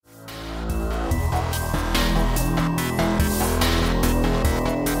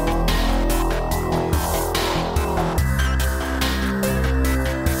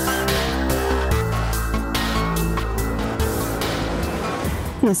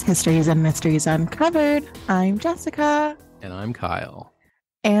is Histories and Mysteries Uncovered. I'm Jessica. And I'm Kyle.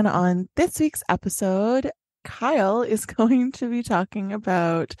 And on this week's episode, Kyle is going to be talking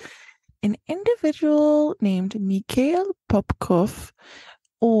about an individual named Mikhail Popkov,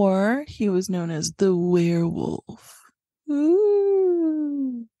 or he was known as the werewolf.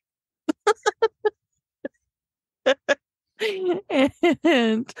 Ooh.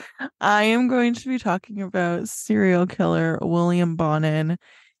 And I am going to be talking about serial killer William Bonin,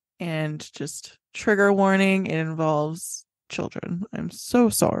 and just trigger warning, it involves children. I'm so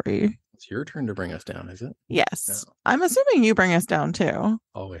sorry. It's your turn to bring us down, is it? Yes. No. I'm assuming you bring us down too.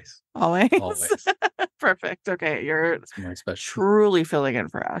 Always. Perfect. Okay, you're my special. Truly filling in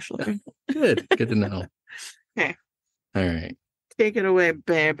for Ashley. Good to know. Okay. All right. Take it away,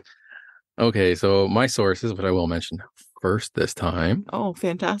 babe. Okay, so my sources, but I will mention first this time. Oh,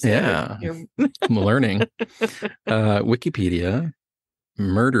 fantastic. Yeah. I'm learning. Wikipedia,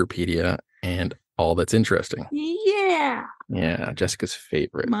 Murderpedia, and All That's Interesting. Yeah. Yeah, Jessica's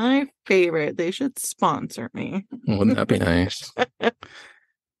favorite. My favorite. They should sponsor me. Wouldn't that be nice? All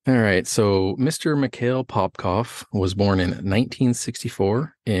right, so Mr. Mikhail Popkov was born in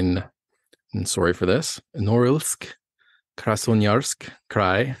 1964 in, and sorry for this, Norilsk, Krasnoyarsk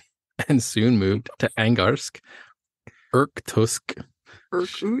Krai, and soon moved to Angarsk, Irkutsk.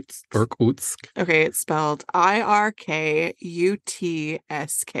 Okay, it's spelled Irkutsk.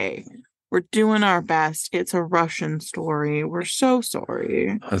 We're doing our best. It's a Russian story. We're so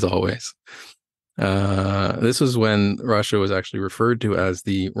sorry. As always. This was when Russia was actually referred to as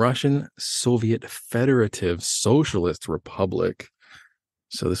the Russian Soviet Federative Socialist Republic.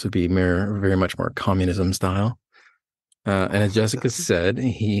 So this would be very much more communism style. And as Jessica said,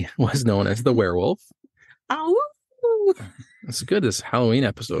 he was known as the werewolf. Ow! It's good, this Halloween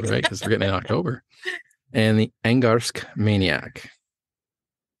episode, right? Because we're getting in October. And the Angarsk Maniac.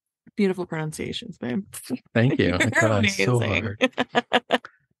 Beautiful pronunciations, babe. Thank you. I tried so hard.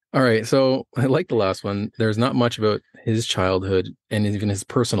 All right, so like the last one, there's not much about his childhood and even his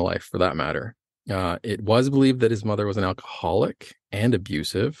personal life, for that matter. It was believed that his mother was an alcoholic and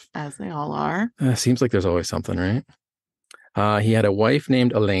abusive. As they all are. Seems like there's always something, right? He had a wife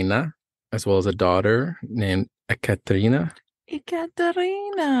named Elena, as well as a daughter named Ekaterina. Yeah.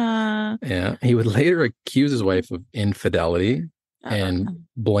 He would later accuse his wife of infidelity and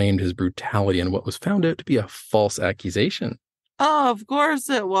blamed his brutality on what was found out to be a false accusation. Oh, of course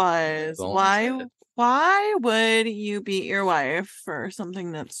it was. Why would you beat your wife for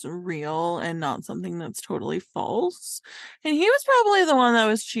something that's real and not something that's totally false? And he was probably the one that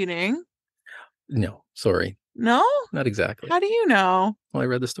was cheating. No, sorry. No? Not exactly. How do you know? Well, I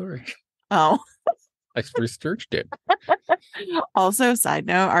read the story. Oh. I researched it. Also, side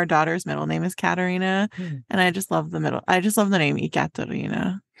note, our daughter's middle name is Katerina, and I just love the name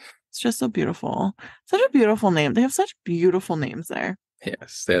Ekaterina. It's just so beautiful. Such a beautiful name. They have such beautiful names there.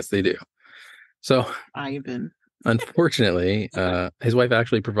 Yes, they do. So, Ivan. Unfortunately, his wife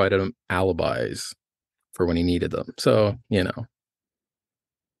actually provided him alibis for when he needed them. So, getting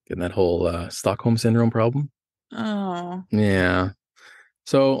that whole Stockholm Syndrome problem. Oh. Yeah.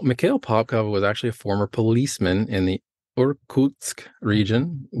 So Mikhail Popkov was actually a former policeman in the Irkutsk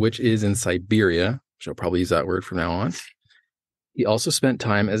region, which is in Siberia. I'll probably use that word from now on. He also spent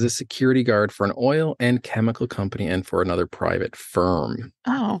time as a security guard for an oil and chemical company and for another private firm.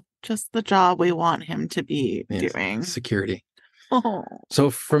 Oh, just the job we want him to be doing. Security. Oh. So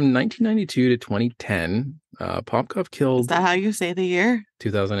from 1992 to 2010, Popkov killed... Is that how you say the year?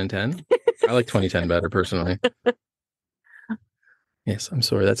 2010? I like 2010 better, personally. Yes, I'm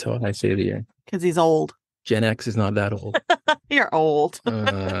sorry. That's how I say the year. Because he's old. Gen X is not that old. You're old.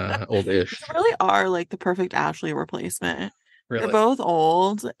 Old-ish. You really are like the perfect Ashley replacement. Really? You're both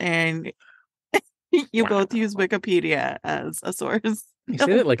old, and you both use Wikipedia as a source. You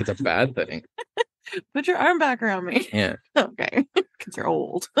say it like it's a bad thing. Put your arm back around me. Yeah. Okay. Because you're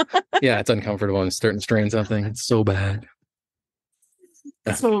old. Yeah, it's uncomfortable and starting to strain something. It's so bad.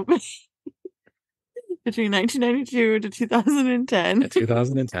 So between 1992 to 2010.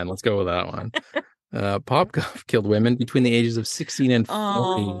 2010. Let's go with that one. Popkov killed women between the ages of 16 and 40.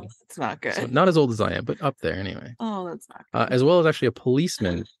 Oh, that's not good. So not as old as I am, but up there anyway. Oh, that's not good. As well as actually a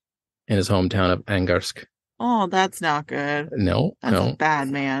policeman in his hometown of Angarsk. Oh, that's not good. No. That's a bad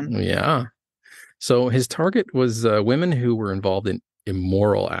man. Yeah. So his target was women who were involved in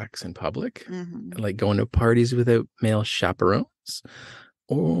immoral acts in public, like going to parties without male chaperones,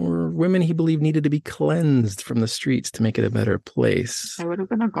 or women he believed needed to be cleansed from the streets to make it a better place. I would have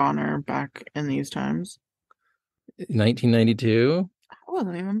been a goner back in these times. 1992? I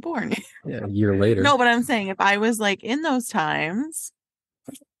wasn't even born. Yeah, a year later. No, but I'm saying if I was like in those times,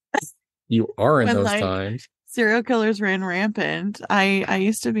 You are in when those like times. serial killers ran rampant. I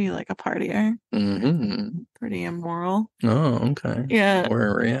used to be like a partier. Mm-hmm. Pretty immoral. Oh, okay. Yeah.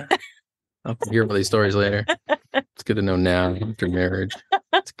 Where were you? I'll hear about these stories later. It's good to know now after marriage.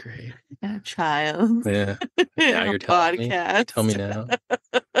 It's great. A child. Yeah. Now you're telling me. Podcast. Tell me now.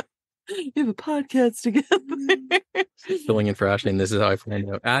 You have a podcast together. Filling in for Ashley, and this is how I find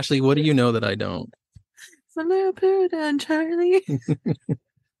out. Ashley, what do you know that I don't? So now put it down, Charlie.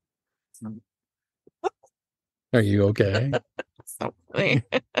 Are you okay? So funny.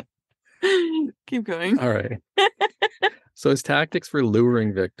 Keep going. All right. So his tactics for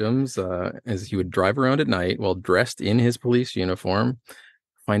luring victims is he would drive around at night while dressed in his police uniform,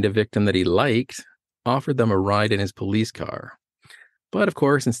 find a victim that he liked, offered them a ride in his police car. But of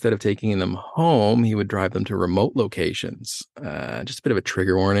course, instead of taking them home, he would drive them to remote locations. Just a bit of a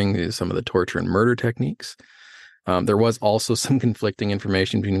trigger warning is some of the torture and murder techniques. There was also some conflicting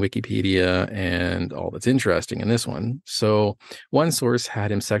information between Wikipedia and all that's interesting in this one. So one source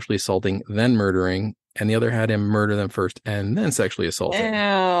had him sexually assaulting, then murdering, and the other had him murder them first and then sexually assaulting.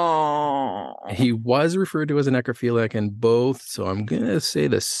 Ew. He was referred to as a necrophiliac in both, so I'm going to say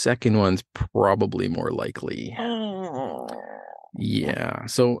the second one's probably more likely. Oh. Yeah.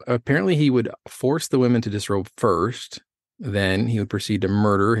 So apparently he would force the women to disrobe first. Then he would proceed to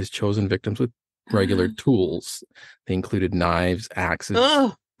murder his chosen victims with regular tools. They included knives, axes,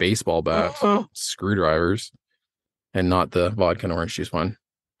 Ugh. baseball bats, Ugh. screwdrivers, and not the vodka and orange juice one.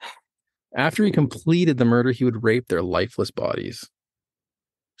 After he completed the murder, he would rape their lifeless bodies.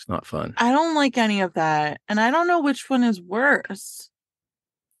 It's not fun. I don't like any of that. And I don't know which one is worse.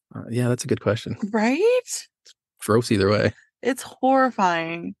 Yeah, that's a good question. Right? Gross either way. It's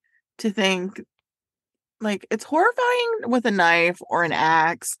horrifying to think. Like, it's horrifying with a knife or an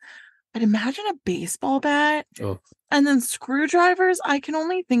axe. But imagine a baseball bat. Oh. And then screwdrivers. I can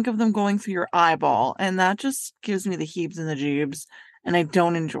only think of them going through your eyeball. And that just gives me the heebs and the jeebs. And I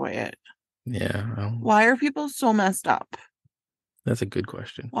don't enjoy it. Yeah. Why are people so messed up? That's a good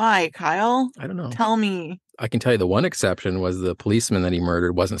question. Why, Kyle? I don't know. Tell me. I can tell you the one exception was the policeman that he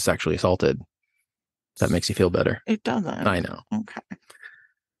murdered wasn't sexually assaulted. That makes you feel better. It doesn't. I know. Okay.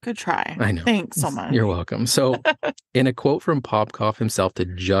 Good try. I know. Thanks so much. You're welcome. So, in a quote from Popkov himself to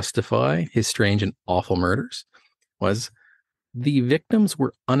justify his strange and awful murders, was the victims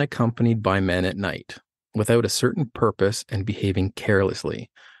were unaccompanied by men at night, without a certain purpose and behaving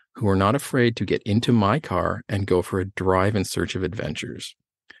carelessly, who were not afraid to get into my car and go for a drive in search of adventures.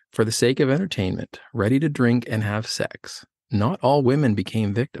 For the sake of entertainment, ready to drink and have sex, not all women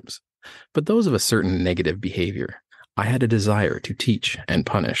became victims, but those of a certain negative behavior. I had a desire to teach and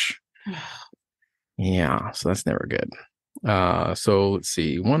punish. Yeah, so that's never good. So let's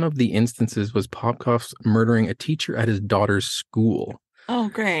see. One of the instances was Popkov's murdering a teacher at his daughter's school. Oh,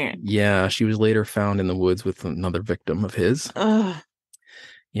 great. Yeah, she was later found in the woods with another victim of his. Ugh.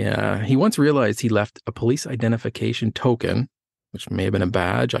 Yeah, he once realized he left a police identification token, which may have been a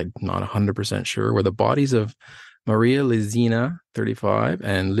badge, I'm not 100% sure, where the bodies of Maria Lizina, 35,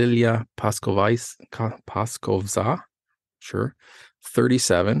 and Lilia Paskovza, sure,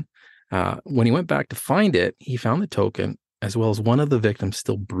 37. When he went back to find it, he found the token as well as one of the victims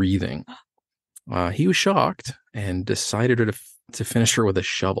still breathing. He was shocked and decided to finish her with a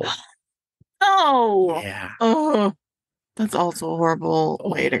shovel. Oh. Yeah. Oh. That's also a horrible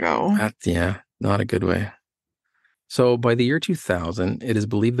way to go. Yeah, not a good way. So by the year 2000, it is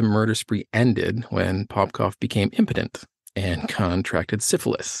believed the murder spree ended when Popkov became impotent and contracted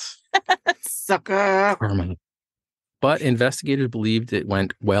syphilis. Sucker. Karma. But investigators believed it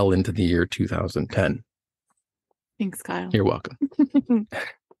went well into the year 2010. Thanks, Kyle. You're welcome.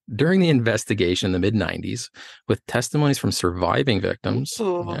 During the investigation in the mid-90s, with testimonies from surviving victims,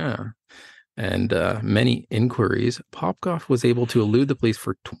 and many inquiries, Popkov was able to elude the police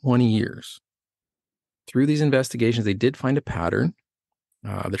for 20 years. Through these investigations, they did find a pattern.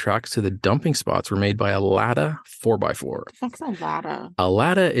 The tracks to the dumping spots were made by a Lada 4x4. What's a Lada? A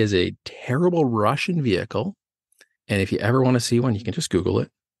Lada is a terrible Russian vehicle. And if you ever want to see one, you can just Google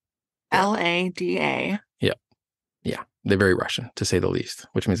it. Lada. Yeah. Yeah. They're very Russian, to say the least,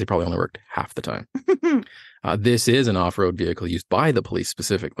 which means they probably only worked half the time. This is an off-road vehicle used by the police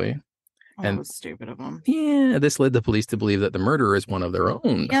specifically. That was stupid of him. Yeah, this led the police to believe that the murderer is one of their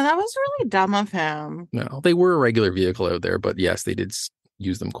own. Yeah, that was really dumb of him. No, they were a regular vehicle out there, but yes, they did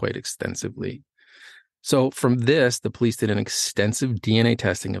use them quite extensively. So from this, the police did an extensive DNA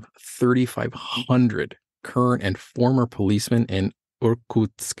testing of 3,500 current and former policemen in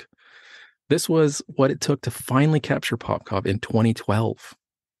Irkutsk. This was what it took to finally capture Popkov in 2012.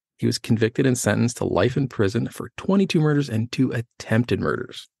 He was convicted and sentenced to life in prison for 22 murders and 2 attempted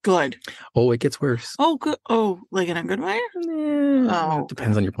murders. Good. Oh, it gets worse. Oh, good. Oh, like in a good way? It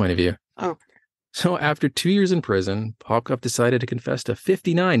depends on your point of view. Oh. So after 2 years in prison, Popkov decided to confess to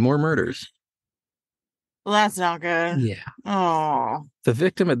 59 more murders. Well, that's not good. Yeah. Oh. The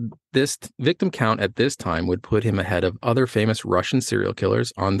victim count at this time would put him ahead of other famous Russian serial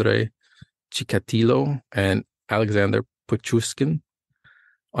killers, Andrei Chikatilo and Alexander Pichushkin.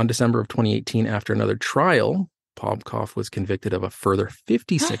 On December of 2018, after another trial, Popkov was convicted of a further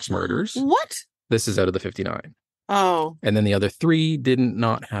 56 murders. What? This is out of the 59. Oh. And then the other 3 did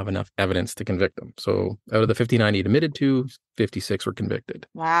not have enough evidence to convict him. So out of the 59 he admitted to, 56 were convicted.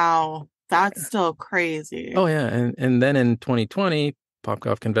 Wow. That's still crazy. Oh, yeah. And then in 2020,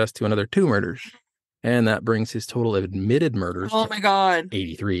 Popkov confessed to another 2 murders. And that brings his total of admitted murders to my God.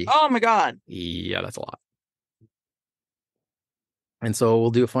 83. Oh, my God. Yeah, that's a lot. And so we'll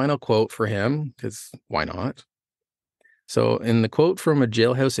do a final quote for him, because why not? So in the quote from a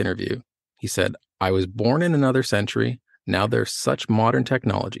jailhouse interview, he said, "I was born in another century. Now there's such modern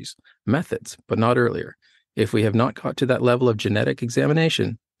technologies, methods, but not earlier. If we have not got to that level of genetic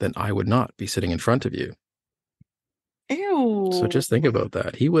examination, then I would not be sitting in front of you." Ew. So just think about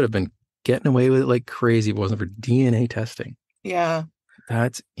that. He would have been getting away with it like crazy if it wasn't for DNA testing. Yeah.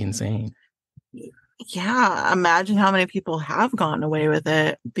 That's insane. Yeah. Imagine how many people have gotten away with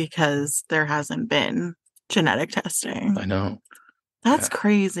it because there hasn't been genetic testing. I know. That's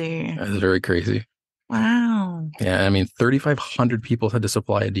crazy. That's very crazy. Wow. Yeah, I mean, 3,500 people had to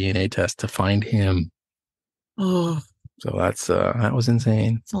supply a DNA test to find him. Oh, So that was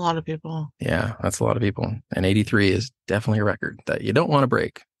insane. it's a lot of people. Yeah, that's a lot of people. And 83 is definitely a record that you don't want to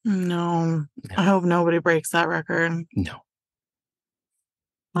break. No. I hope nobody breaks that record. No.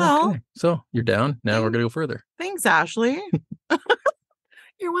 Well, okay. So you're down. Now we're going to go further. Thanks, Ashley.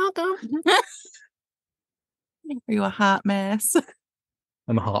 You're welcome. Are you a hot mess?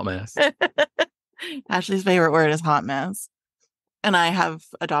 I'm a hot mess. Ashley's favorite word is hot mess. And I have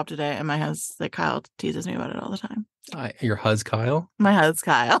adopted it, and my husband, Kyle, teases me about it all the time. Your hus Kyle? My husband,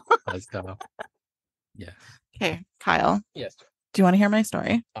 Kyle. Hus Kyle. Yes. Okay, Kyle. Yes. Do you want to hear my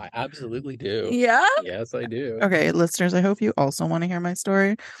story? I absolutely do. Yeah? Yes, I do. Okay, listeners, I hope you also want to hear my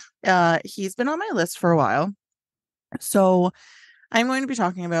story. He's been on my list for a while. So I'm going to be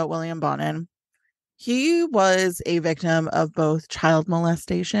talking about William Bonin. He was a victim of both child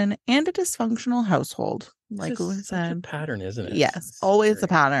molestation and a dysfunctional household. Like we said, a pattern, isn't it? Yes, It's always scary. a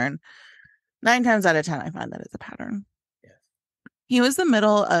pattern. 9 times out of 10, I find that it's a pattern. Yes. He was the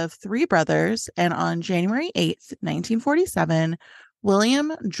middle of 3 brothers, and on January 8th, 1947,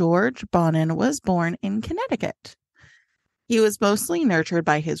 William George Bonin was born in Connecticut. He was mostly nurtured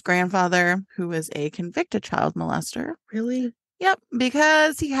by his grandfather, who was a convicted child molester. Really? Yep,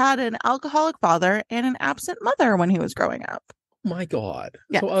 because he had an alcoholic father and an absent mother when he was growing up. My God.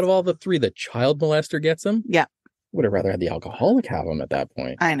 Yeah. So out of all the 3, the child molester gets him? Yeah. Would have rather had the alcoholic have him at that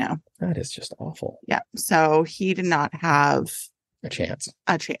point. I know. That is just awful. Yeah. So he did not have A chance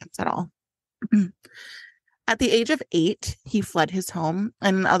at all. At the age of 8, he fled his home.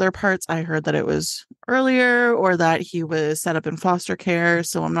 And in other parts, I heard that it was earlier or that he was set up in foster care.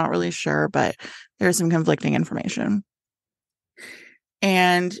 So I'm not really sure, but there's some conflicting information.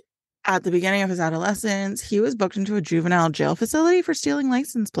 And at the beginning of his adolescence, he was booked into a juvenile jail facility for stealing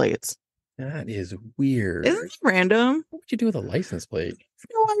license plates. That is weird. Isn't it random? What would you do with a license plate?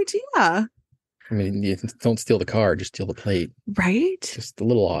 No idea. I mean, you don't steal the car, just steal the plate. Right? Just a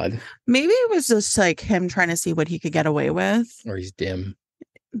little odd. Maybe it was just like him trying to see what he could get away with. Or he's dim.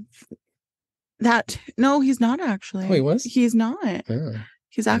 No, he's not actually. Oh, he was? He's not. Oh,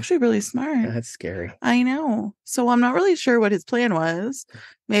 He's actually really smart. that's scary. I know. So I'm not really sure what his plan was.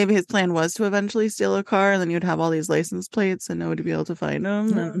 Maybe his plan was to eventually steal a car, and then you'd have all these license plates and nobody would be able to find him.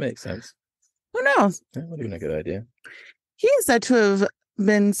 That makes sense. Who knows? That would have been a good idea. He is said to have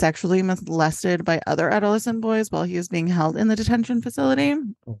been sexually molested by other adolescent boys while he was being held in the detention facility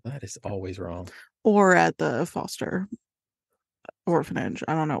Oh, that is always wrong. or at the foster orphanage.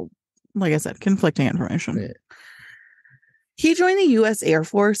 I don't know. Like I said, conflicting information. Yeah. He joined the U.S. Air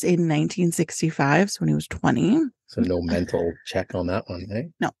Force in 1965, so when he was 20. So no mental check on that one, eh?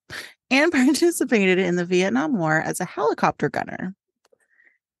 No. And participated in the Vietnam War as a helicopter gunner.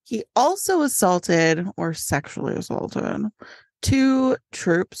 He also assaulted or sexually assaulted 2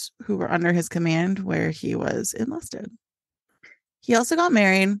 troops who were under his command where he was enlisted. He also got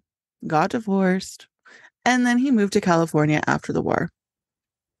married, got divorced, and then he moved to California after the war.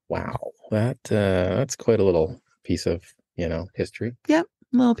 Wow. That's quite a little piece of, history. Yep,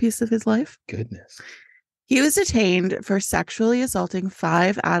 a little piece of his life. Goodness. He was detained for sexually assaulting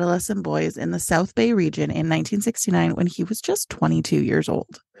 5 adolescent boys in the South Bay region in 1969 when he was just 22 years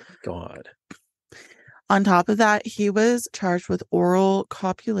old. God. On top of that, he was charged with oral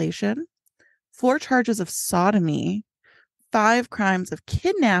copulation, 4 charges of sodomy, 5 crimes of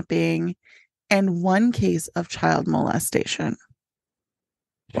kidnapping, and 1 case of child molestation.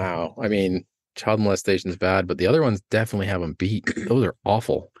 Wow. I mean, child molestation is bad, but the other ones definitely have him beat. Those are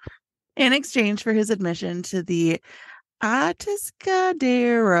awful. In exchange for his admission to the Atascadero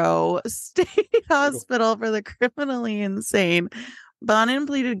State Hospital for the Criminally Insane, Bonin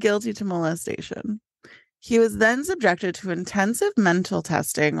pleaded guilty to molestation. He was then subjected to intensive mental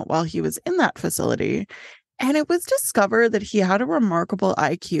testing while he was in that facility, and it was discovered that he had a remarkable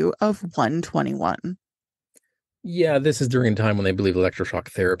IQ of 121. Yeah, this is during a time when they believe electroshock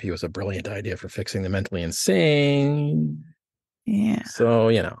therapy was a brilliant idea for fixing the mentally insane. Yeah. So,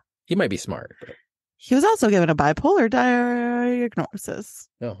 he might be smart. But... He was also given a bipolar diagnosis.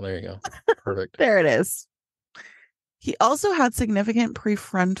 Oh, there you go. Perfect. There it is. He also had significant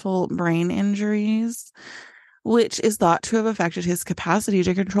prefrontal brain injuries, which is thought to have affected his capacity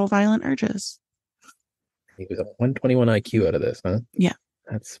to control violent urges. He was a 121 IQ out of this, huh? Yeah.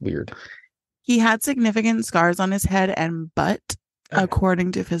 That's weird. He had significant scars on his head and butt,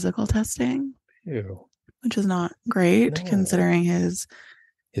 according to physical testing. Ew. Which is not great considering his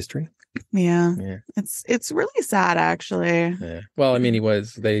history. Yeah. It's really sad, actually. Yeah. Well, I mean,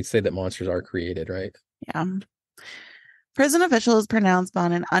 they say that monsters are created, right? Yeah. Prison officials pronounced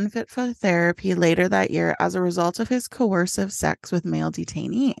Bonin unfit for therapy later that year as a result of his coercive sex with male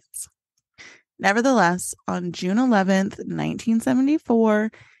detainees. Nevertheless, on June 11th,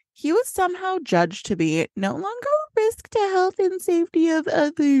 1974, he was somehow judged to be no longer a risk to health and safety of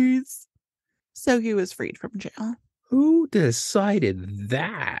others. So he was freed from jail. Who decided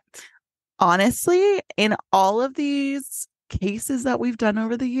that? Honestly, in all of these cases that we've done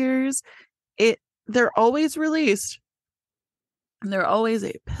over the years, they're always released. They're always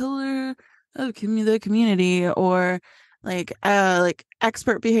a pillar of the community, or like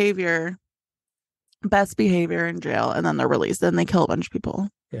expert behavior, best behavior in jail, and then they're released. Then they kill a bunch of people.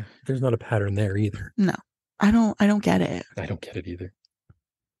 Yeah, there's not a pattern there either. No, I don't get it. I don't get it either.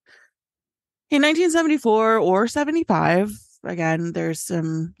 In 1974 or 75, again, there's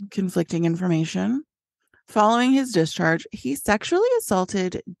some conflicting information. Following his discharge, he sexually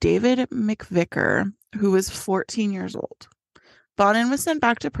assaulted David McVicker, who was 14 years old. Bonin was sent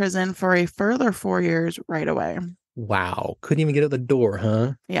back to prison for a further 4 years right away. Wow. Couldn't even get out the door,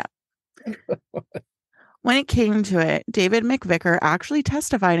 huh? Yeah. When it came to it, David McVicker actually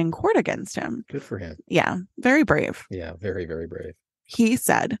testified in court against him. Good for him. Yeah. Very brave. Yeah. Very, very brave. He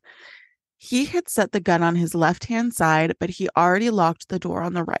said he had set the gun on his left-hand side, but he already locked the door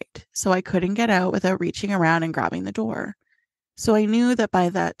on the right, so I couldn't get out without reaching around and grabbing the door. So I knew that by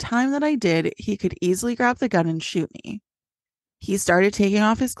that time that I did, he could easily grab the gun and shoot me. He started taking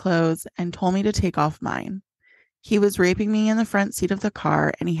off his clothes and told me to take off mine. He was raping me in the front seat of the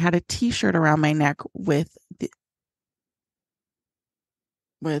car, and he had a t-shirt around my neck with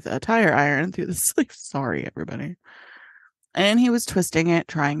a tire iron through the sleeve. Sorry, everybody. And he was twisting it,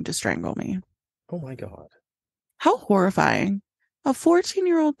 trying to strangle me. Oh my God. How horrifying. A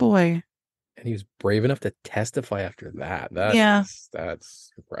 14-year-old boy. And he was brave enough to testify after that.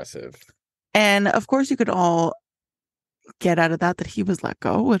 That's impressive. And of course, you could all get out of that he was let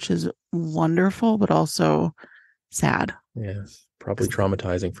go, which is wonderful, but also sad. Yes. Probably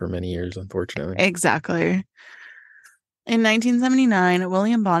traumatizing for many years, unfortunately. Exactly. In 1979,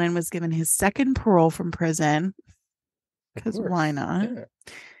 William Bonin was given his second parole from prison, because why not? Yeah.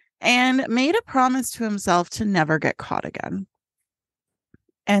 And made a promise to himself to never get caught again.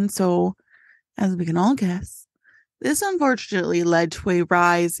 And so, as we can all guess, this unfortunately led to a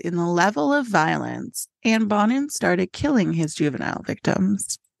rise in the level of violence, and Bonin started killing his juvenile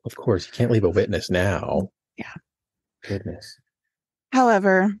victims. Of course, you can't leave a witness now. Yeah. Goodness.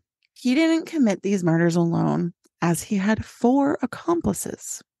 However, he didn't commit these murders alone, as he had 4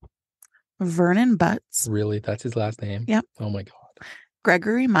 accomplices. Vernon Butts. Really? That's his last name? Yep. Oh my God.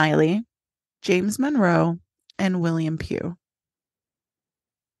 Gregory Miley, James Monroe, and William Pugh.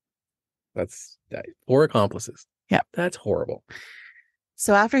 That's 4 accomplices. Yep. That's horrible.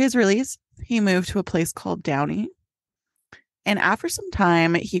 So after his release, he moved to a place called Downey. And after some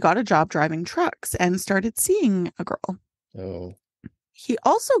time, he got a job driving trucks and started seeing a girl. Oh. He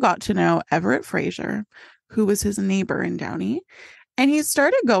also got to know Everett Fraser, who was his neighbor in Downey. And he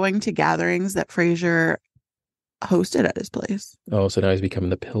started going to gatherings that Fraser hosted at his place. Oh, so now he's becoming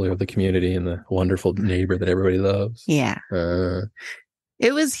the pillar of the community and the wonderful neighbor that everybody loves. Yeah.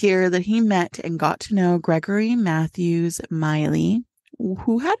 It was here that he met and got to know Gregory Matthews Miley,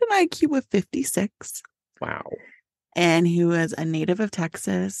 who had an IQ of 56. Wow. And who was a native of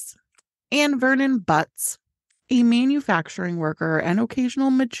Texas. And Vernon Butts, a manufacturing worker and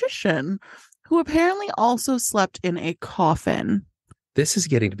occasional magician who apparently also slept in a coffin. This is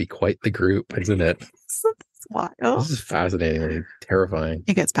getting to be quite the group, isn't it? That's wild. This is fascinatingly terrifying.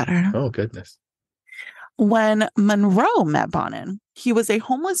 It gets better. Oh, goodness. When Monroe met Bonin, he was a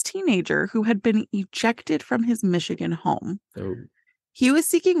homeless teenager who had been ejected from his Michigan home. Oh. He was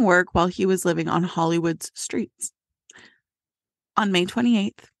seeking work while he was living on Hollywood's streets. On May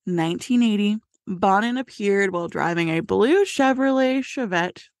 28th, 1980, Bonin appeared while driving a blue Chevrolet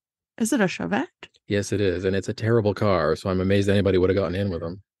Chevette. Is it a Chevette? Yes, it is. And it's a terrible car, so I'm amazed anybody would have gotten in with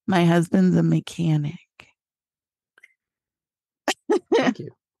him. My husband's a mechanic. Thank you.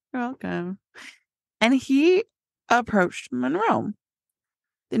 You're welcome. And he approached Monroe.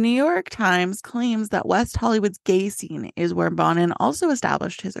 The New York Times claims that West Hollywood's gay scene is where Bonin also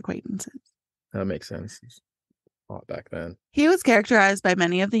established his acquaintances. That makes sense. It's hot back then. He was characterized by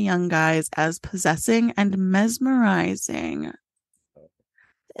many of the young guys as possessing and mesmerizing.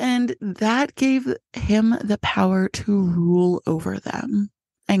 And that gave him the power to rule over them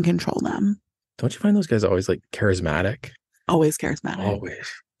and control them. Don't you find those guys always like charismatic? Always charismatic.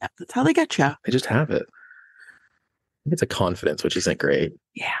 Always. Yeah, that's how they get you. They just have it. I think it's a confidence, which isn't great.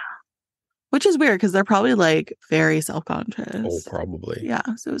 Yeah. Which is weird because they're probably like very self-conscious. Oh, probably. Yeah.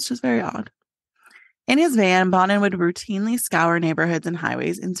 So it's just very odd. In his van, Bonin would routinely scour neighborhoods and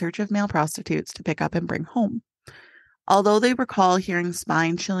highways in search of male prostitutes to pick up and bring home. Although they recall hearing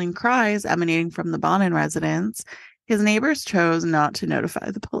spine-chilling cries emanating from the Bonin residence, his neighbors chose not to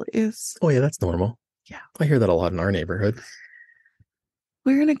notify the police. Oh, yeah, that's normal. Yeah. I hear that a lot in our neighborhood.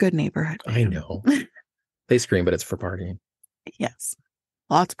 We're in a good neighborhood. I know. They scream, but it's for partying. Yes.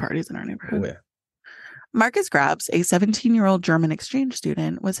 Lots of parties in our neighborhood. Oh, yeah. Marcus Grabs, a 17-year-old German exchange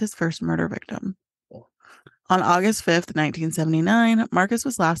student, was his first murder victim. On August 5th, 1979, Marcus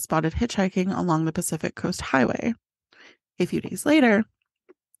was last spotted hitchhiking along the Pacific Coast Highway. A few days later,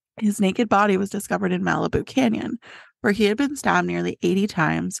 his naked body was discovered in Malibu Canyon, where he had been stabbed nearly 80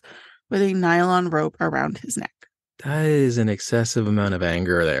 times with a nylon rope around his neck. That is an excessive amount of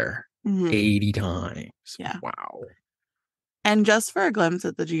anger there. Mm-hmm. 80 times. Yeah. Wow. And just for a glimpse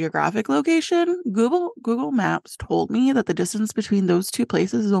at the geographic location, Google Maps told me that the distance between those two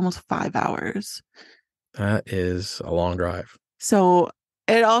places is almost 5 hours. That is a long drive. So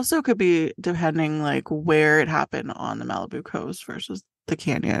it also could be depending like where it happened on the Malibu coast versus the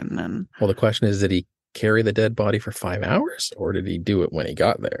canyon. And well, the question is, did he carry the dead body for 5 hours or did he do it when he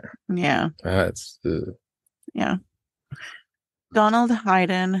got there? Yeah. That's yeah. Donald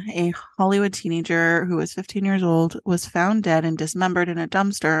Hayden, a Hollywood teenager who was 15 years old, was found dead and dismembered in a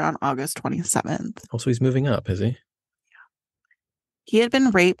dumpster on August 27th. Also, he's moving up, is he? Yeah. He had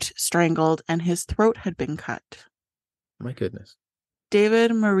been raped, strangled, and his throat had been cut. My goodness.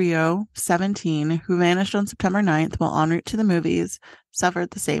 David Murillo, 17, who vanished on September 9th while en route to the movies,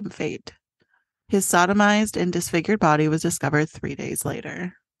 suffered the same fate. His sodomized and disfigured body was discovered 3 days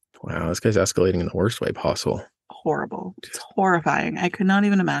later. Wow, this guy's escalating in the worst way possible. Horrible. It's horrifying. I could not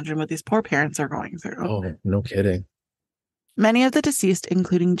even imagine what these poor parents are going through. Oh, no kidding. Many of the deceased,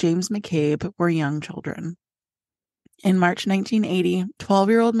 including James McCabe, were young children. In March 1980,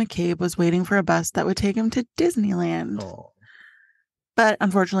 12-year-old McCabe was waiting for a bus that would take him to Disneyland. Oh. But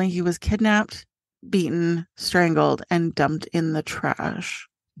unfortunately, he was kidnapped, beaten, strangled, and dumped in the trash.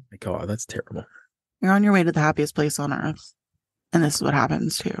 My God, that's terrible. You're on your way to the happiest place on earth. And this is what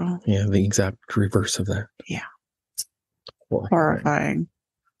happens too. Yeah, the exact reverse of that. Yeah. Horrifying.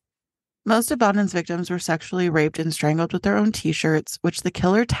 Most of Bonin's victims were sexually raped and strangled with their own t-shirts, which the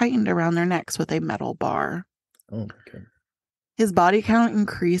killer tightened around their necks with a metal bar. Oh, okay. His body count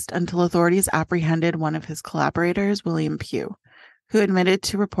increased until authorities apprehended one of his collaborators, William Pugh, who admitted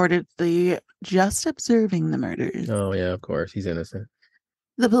to reportedly just observing the murders. Oh, yeah, of course. He's innocent.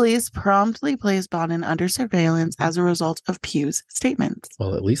 The police promptly placed Bonin under surveillance as a result of Pugh's statements.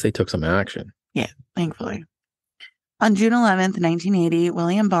 Well, at least they took some action. Yeah, thankfully. On June 11th, 1980,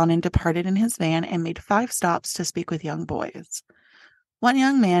 William Bonin departed in his van and made 5 stops to speak with young boys. One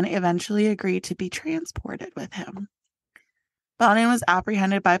young man eventually agreed to be transported with him. Bonin was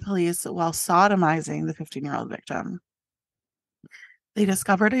apprehended by police while sodomizing the 15-year-old victim. They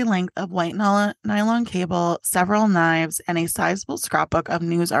discovered a length of white nylon cable, several knives, and a sizable scrapbook of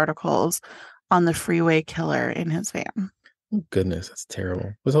news articles on the freeway killer in his van. Oh, goodness, that's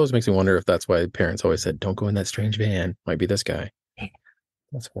terrible. This always makes me wonder if that's why parents always said, don't go in that strange van. Might be this guy.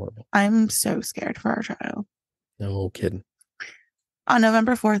 That's horrible. I'm so scared for our child. No kidding. On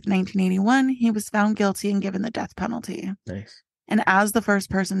November 4th, 1981, he was found guilty and given the death penalty. Nice. And as the first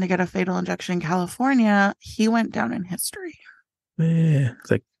person to get a fatal injection in California, he went down in history. Yeah,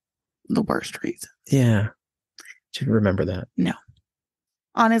 it's like the worst reason. Yeah. Should remember that. No.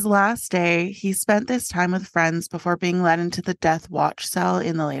 On his last day, he spent this time with friends before being led into the death watch cell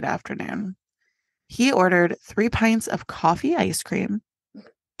in the late afternoon. He ordered 3 pints of coffee ice cream,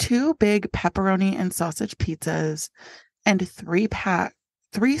 2 big pepperoni and sausage pizzas, and 3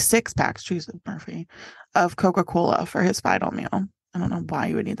 6-packs, Jesus Murphy, of Coca-Cola for his final meal. I don't know why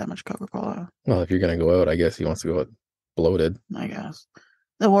you would need that much Coca-Cola. Well, if you're going to go out, I guess he wants to go out bloated. I guess.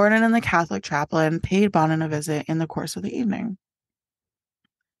 The warden and the Catholic chaplain paid Bonin a visit in the course of the evening.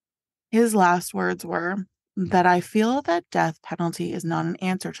 His last words were that I feel that death penalty is not an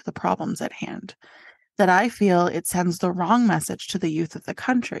answer to the problems at hand, that I feel it sends the wrong message to the youth of the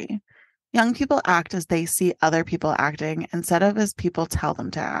country. Young people act as they see other people acting instead of as people tell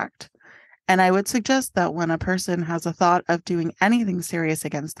them to act. And I would suggest that when a person has a thought of doing anything serious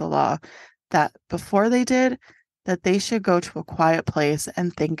against the law, that before they did, that they should go to a quiet place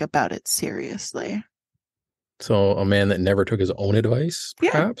and think about it seriously. So a man that never took his own advice,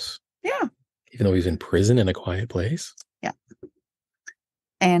 perhaps? Yeah. Even though he was in prison in a quiet place? Yeah.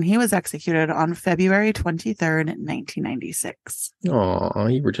 And he was executed on February 23rd, 1996. Oh,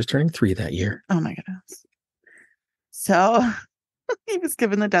 you were just turning 3 that year. Oh my goodness. So he was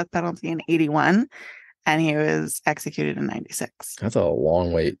given the death penalty in 81 and he was executed in 96. That's a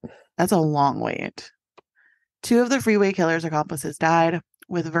long wait. That's a long wait. 2 of the freeway killer's accomplices died,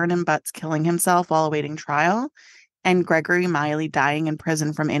 with Vernon Butts killing himself while awaiting trial and Gregory Miley dying in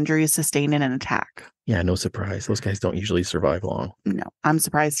prison from injuries sustained in an attack. Yeah, no surprise. Those guys don't usually survive long. No, I'm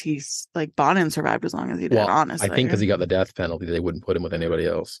surprised he's like Bonin survived as long as he did, honestly. I think because he got the death penalty, they wouldn't put him with anybody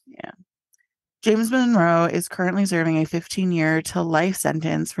else. Yeah. James Monroe is currently serving a 15-year to life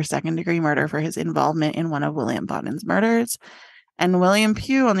sentence for second-degree murder for his involvement in one of William Bonin's murders. And William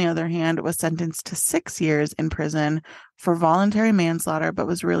Pugh, on the other hand, was sentenced to 6 years in prison for voluntary manslaughter, but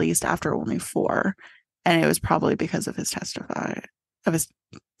was released after only 4. And it was probably because of his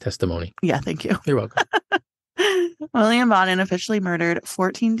testimony. Yeah, thank you. You're welcome. William Bonin officially murdered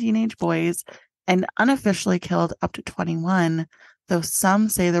 14 teenage boys and unofficially killed up to 21, though some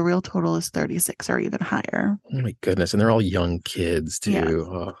say the real total is 36 or even higher. Oh my goodness. And they're all young kids too. Yeah.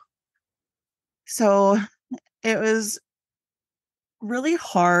 Oh. So it was really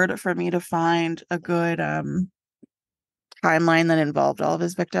hard for me to find a good timeline that involved all of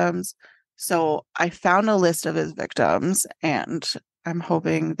his victims. So I found a list of his victims and I'm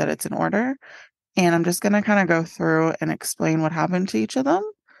hoping that it's in order. And I'm just going to kind of go through and explain what happened to each of them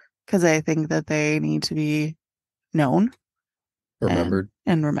because I think that they need to be known. Remembered.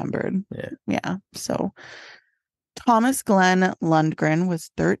 And remembered. Yeah. Yeah. So Thomas Glenn Lundgren was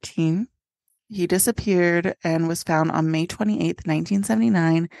 13. He disappeared and was found on May 28th,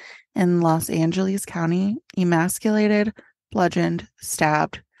 1979 in Los Angeles County, emasculated, bludgeoned,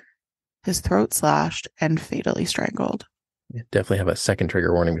 stabbed, his throat slashed, and fatally strangled. You definitely have a second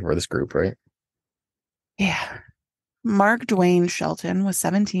trigger warning before this group, right? Yeah. Mark Dwayne Shelton was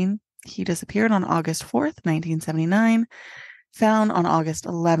 17. He disappeared on August 4th, 1979, found on August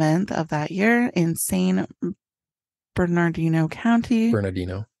 11th of that year in San Bernardino County.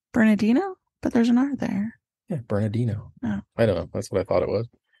 Bernardino? But there's an R there. Yeah, Bernardino. Oh. I don't know. That's what I thought it was.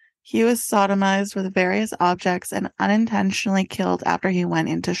 He was sodomized with various objects and unintentionally killed after he went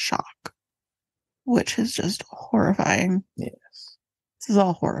into shock, which is just horrifying. Yes. This is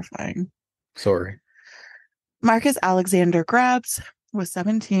all horrifying. Sorry. Marcus Alexander Grabs was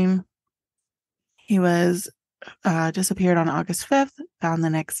 17. He was disappeared on August 5th, found the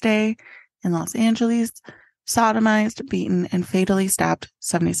next day in Los Angeles, sodomized, beaten, and fatally stabbed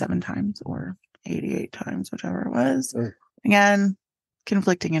 77 times or 88 times, whichever it was. Again,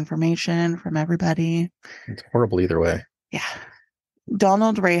 conflicting information from everybody. It's horrible either way. Yeah.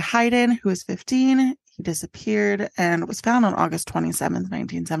 Donald Ray Hayden, who was 15, he disappeared and was found on August 27th,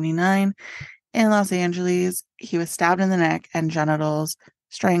 1979 in Los Angeles. He was stabbed in the neck and genitals,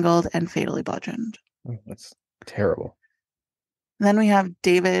 strangled, and fatally bludgeoned. Oh, that's terrible. Then we have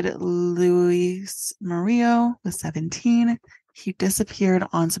David Luis Murillo, was 17. He disappeared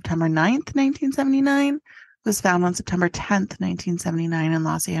on September 9th, 1979. Was found on September 10th, 1979 in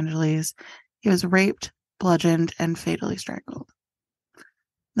Los Angeles. He was raped, bludgeoned, and fatally strangled.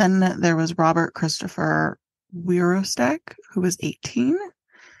 Then there was Robert Christopher Wirostek, who was 18.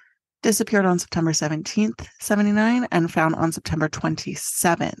 Disappeared on September 17th, 79, and found on September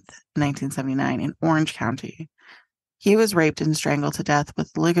 27th, 1979 in Orange County. He was raped and strangled to death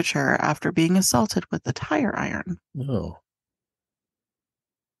with ligature after being assaulted with a tire iron. Oh.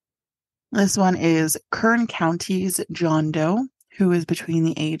 This one is Kern County's John Doe, who is between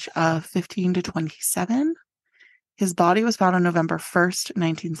the age of 15 to 27. His body was found on November 1st,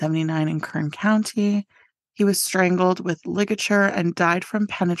 1979 in Kern County. He was strangled with ligature and died from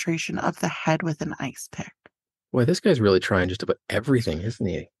penetration of the head with an ice pick. Boy, this guy's really trying just about everything, isn't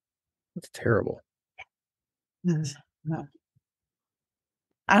he? That's terrible. No.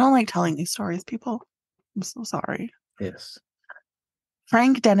 I don't like telling these stories, people. I'm so sorry. Yes.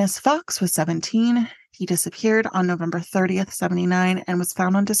 Frank Dennis Fox was 17. He disappeared on November 30th, 79, and was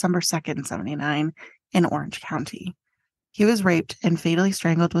found on December 2nd, 79 in Orange County. He was raped and fatally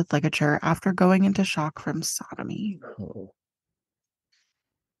strangled with ligature after going into shock from sodomy. Oh.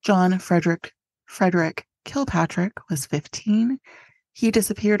 John Frederick Kilpatrick was 15. He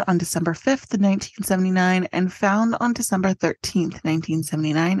disappeared on December 5th, 1979, and found on December 13th,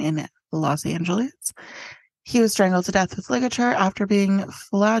 1979 in Los Angeles. He was strangled to death with ligature after being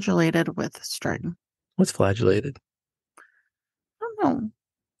flagellated with string. What's flagellated? I don't know.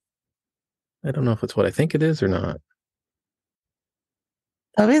 I don't know if it's what I think it is or not.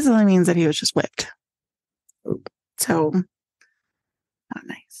 That basically means that he was just whipped. Oh. So, not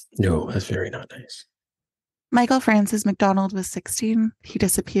nice. No, that's very not nice. Michael Francis McDonald was 16. He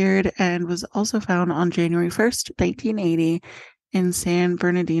disappeared and was also found on January 1st, 1980 in San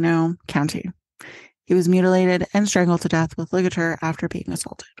Bernardino County. He was mutilated and strangled to death with ligature after being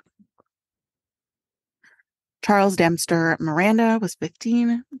assaulted. Charles Dempster Miranda was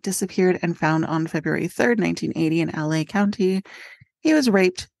 15, disappeared and found on February 3rd, 1980 in LA County. He was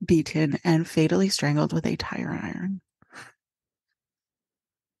raped, beaten, and fatally strangled with a tire iron.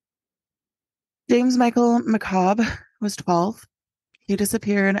 James Michael McCobb was 12. He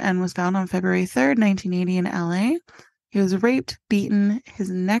disappeared and was found on February 3rd, 1980 in LA. He was raped, beaten, his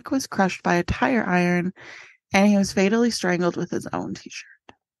neck was crushed by a tire iron, and he was fatally strangled with his own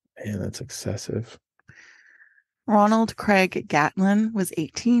t-shirt. Man, that's excessive. Ronald Craig Gatlin was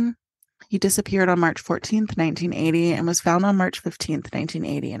 18. He disappeared on March 14th, 1980, and was found on March 15th,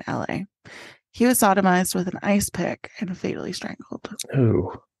 1980 in LA. He was sodomized with an ice pick and fatally strangled.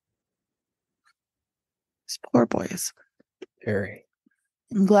 Oh. These poor boys. Very.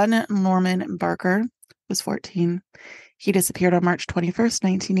 Glenn Norman Barker was 14. He disappeared on March 21st,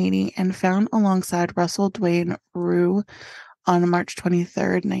 1980, and found alongside Russell Dwayne Rue on March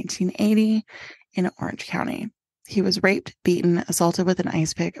 23rd, 1980 in Orange County. He was raped, beaten, assaulted with an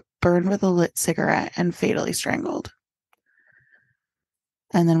ice pick, burned with a lit cigarette, and fatally strangled.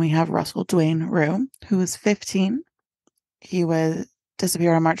 And then we have Russell Dwayne Rue, who was 15. He was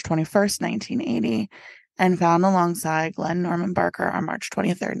disappeared on March 21st, 1980, and found alongside Glenn Norman Barker on March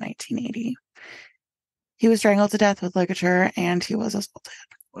 23rd, 1980. He was strangled to death with ligature, and he was assaulted.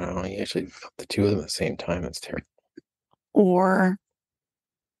 Wow, you actually got the two of them at the same time. That's terrible. Or,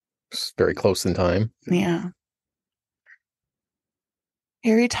 It's very close in time. yeah.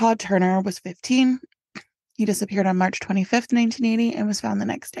 Harry Todd Turner was 15. He disappeared on March 25th, 1980, and was found the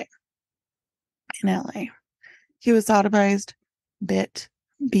next day in LA. He was sodomized, bit,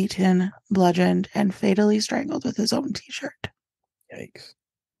 beaten, bludgeoned, and fatally strangled with his own t-shirt. Yikes.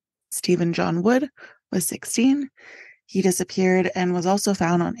 Stephen John Wood was 16. He disappeared and was also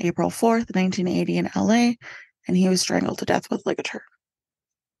found on April 4th, 1980 in LA, and he was strangled to death with ligature.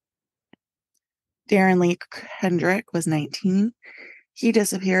 Darren Lee Kendrick was 19. He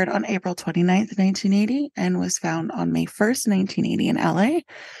disappeared on April 29th, 1980, and was found on May 1st, 1980 in LA.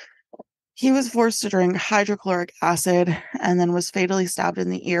 He was forced to drink hydrochloric acid and then was fatally stabbed in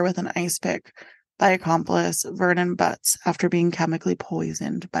the ear with an ice pick by accomplice Vernon Butts after being chemically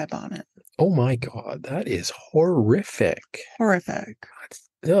poisoned by Bonin. Oh my God, that is horrific. Horrific.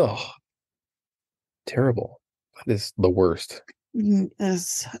 Ugh. Terrible. That is the worst.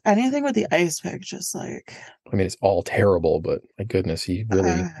 Is anything with the ice pick just like... I mean, it's all terrible, but my goodness, he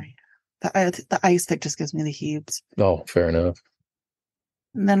really... the ice pick just gives me the heaves. Oh, fair enough.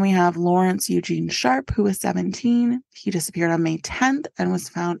 And then we have Lawrence Eugene Sharp, who was 17. He disappeared on May 10th and was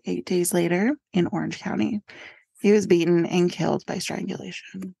found 8 days later in Orange County. He was beaten and killed by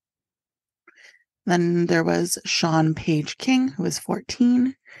strangulation. Then there was Sean Page King, who was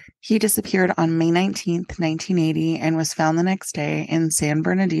 14. He disappeared on May 19th, 1980, and was found the next day in San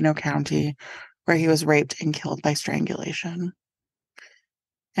Bernardino County, where he was raped and killed by strangulation.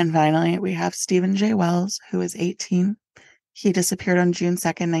 And finally, we have Stephen J. Wells, who was 18. He disappeared on June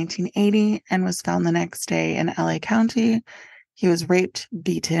 2nd, 1980, and was found the next day in LA County. He was raped,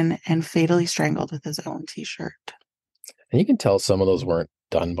 beaten, and fatally strangled with his own t-shirt. And you can tell some of those weren't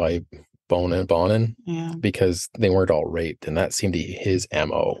done by Bonin, yeah, because they weren't all raped, and that seemed to be his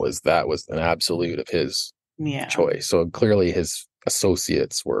MO. That was an absolute of his choice. So clearly his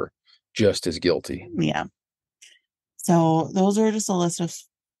associates were just as guilty. Yeah. So those are just a list of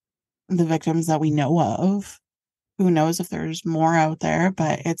the victims that we know of. Who knows if there's more out there,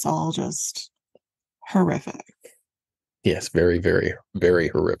 but it's all just horrific. Yes, very, very, very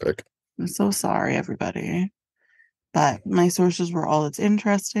horrific. I'm so sorry, everybody. But my sources were all that's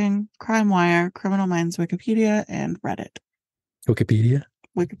interesting: Crime Wire, Criminal Minds Wikipedia, and Reddit. Wikipedia?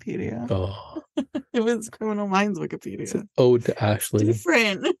 Wikipedia. Oh. It was Criminal Minds Wikipedia. It's an ode to Ashley.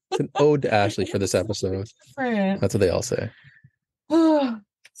 Different. It's an ode to Ashley for this episode. Different. That's what they all say.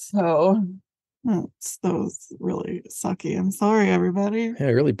 So, those really sucky. I'm sorry, everybody. Yeah,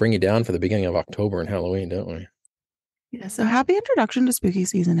 really bring you down for the beginning of October and Halloween, don't we? Yeah, so happy introduction to spooky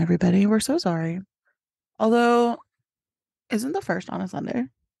season, everybody. We're so sorry. Although, isn't the first on a Sunday?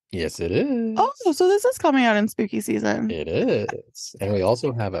 Yes, it is. Oh, so this is coming out in spooky season. It is. And we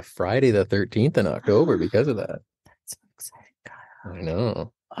also have a Friday the 13th in October because of that. That's so exciting, Kyle. I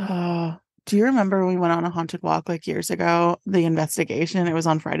know. Do you remember when we went on a haunted walk like years ago? The investigation, it was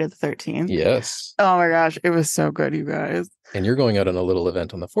on Friday the 13th. Yes. Oh my gosh, it was so good, you guys. And you're going out on a little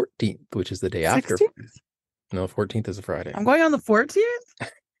event on the 14th, which is the day 16th? after. No, 14th is a Friday. I'm going on the 14th?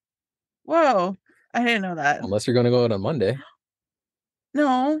 Whoa, I didn't know that. Unless you're going to go out on Monday.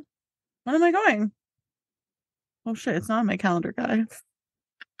 No. When am I going? Oh shit, it's not on my calendar, guys.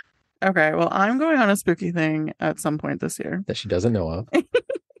 Okay, well, I'm going on a spooky thing at some point this year. That she doesn't know of.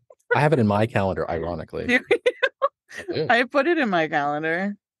 I have it in my calendar, ironically. I put it in my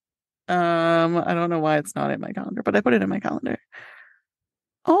calendar. I don't know why it's not in my calendar, but I put it in my calendar.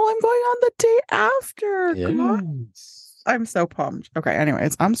 Oh, I'm going on the day after. Yes. I'm so pumped. Okay,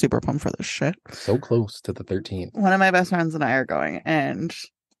 anyways, I'm super pumped for this shit. So close to the 13th. One of my best friends and I are going, and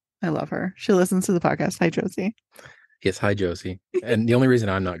I love her. She listens to the podcast. Hi, Josie. Yes, hi, Josie. And the only reason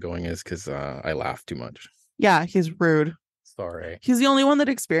I'm not going is because I laugh too much. Yeah, he's rude. Sorry. He's the only one that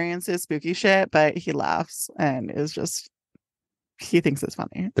experiences spooky shit, but he laughs and is just, he thinks it's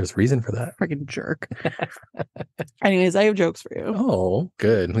funny. There's reason for that. Freaking jerk. Anyways, I have jokes for you. Oh,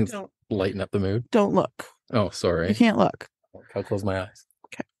 good. Let's lighten up the mood. Don't look. Oh, sorry. You can't look. I'll close my eyes.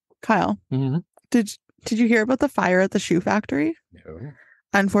 Okay. Kyle, did you hear about the fire at the shoe factory? No.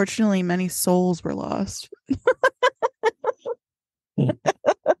 Unfortunately, many souls were lost.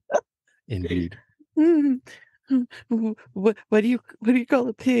 Indeed. What do you call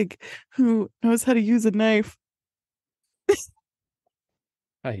a pig who knows how to use a knife?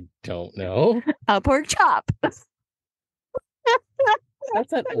 I don't know. A pork chop.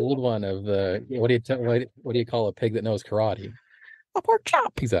 That's that old one of the what do you call a pig that knows karate? A pork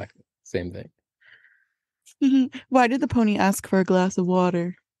chop. Exactly. Same thing. Why did the pony ask for a glass of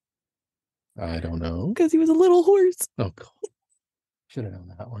water? I don't know. Because he was a little horse. Oh, cool. Should have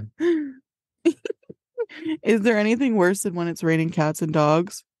known that one. Is there anything worse than when it's raining cats and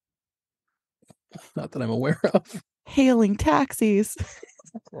dogs? Not that I'm aware of. Hailing taxis.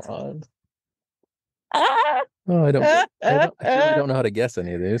 God. Oh, I really don't know how to guess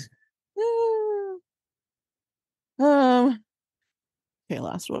any of these. Okay,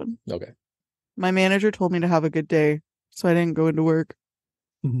 last one. Okay. My manager told me to have a good day, so I didn't go into work.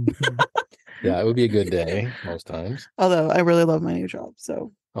 Yeah, it would be a good day most times. Although I really love my new job,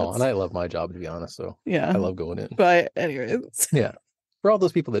 so. Oh, and I love my job, to be honest. So yeah, I love going in. But anyways, yeah. For all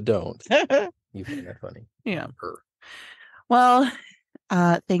those people that don't, you find that funny. Yeah. Well,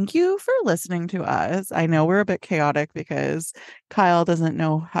 thank you for listening to us. I know we're a bit chaotic because Kyle doesn't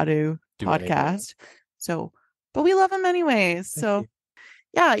know how to podcast. So, but we love him anyways. So,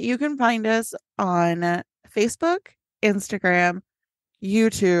 yeah, you can find us on Facebook, Instagram,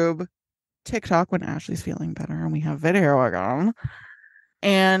 YouTube, TikTok when Ashley's feeling better and we have video again,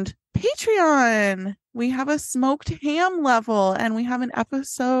 and Patreon. We have a smoked ham level and we have an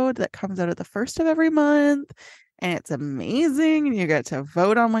episode that comes out at the first of every month, and it's amazing, and you get to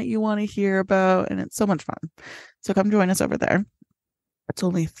vote on what you want to hear about, and it's so much fun. So come join us over there. It's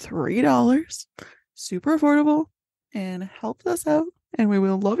only $3, super affordable, and helps us out, and we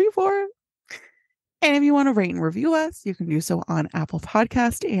will love you for it. And if you want to rate and review us, you can do so on Apple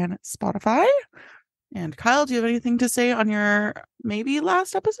Podcast and Spotify. And Kyle, do you have anything to say on your maybe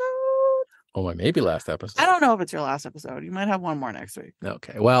last episode? Oh, my maybe last episode. I don't know if it's your last episode. You might have one more next week.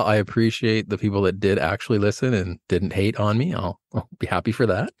 Okay. Well, I appreciate the people that did actually listen and didn't hate on me. I'll be happy for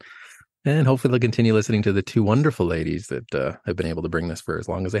that. And hopefully they'll continue listening to the two wonderful ladies that have been able to bring this for as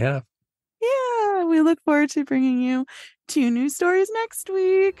long as they have. Yeah, we look forward to bringing you 2 new stories next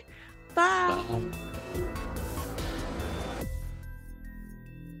week. Bye. Bye.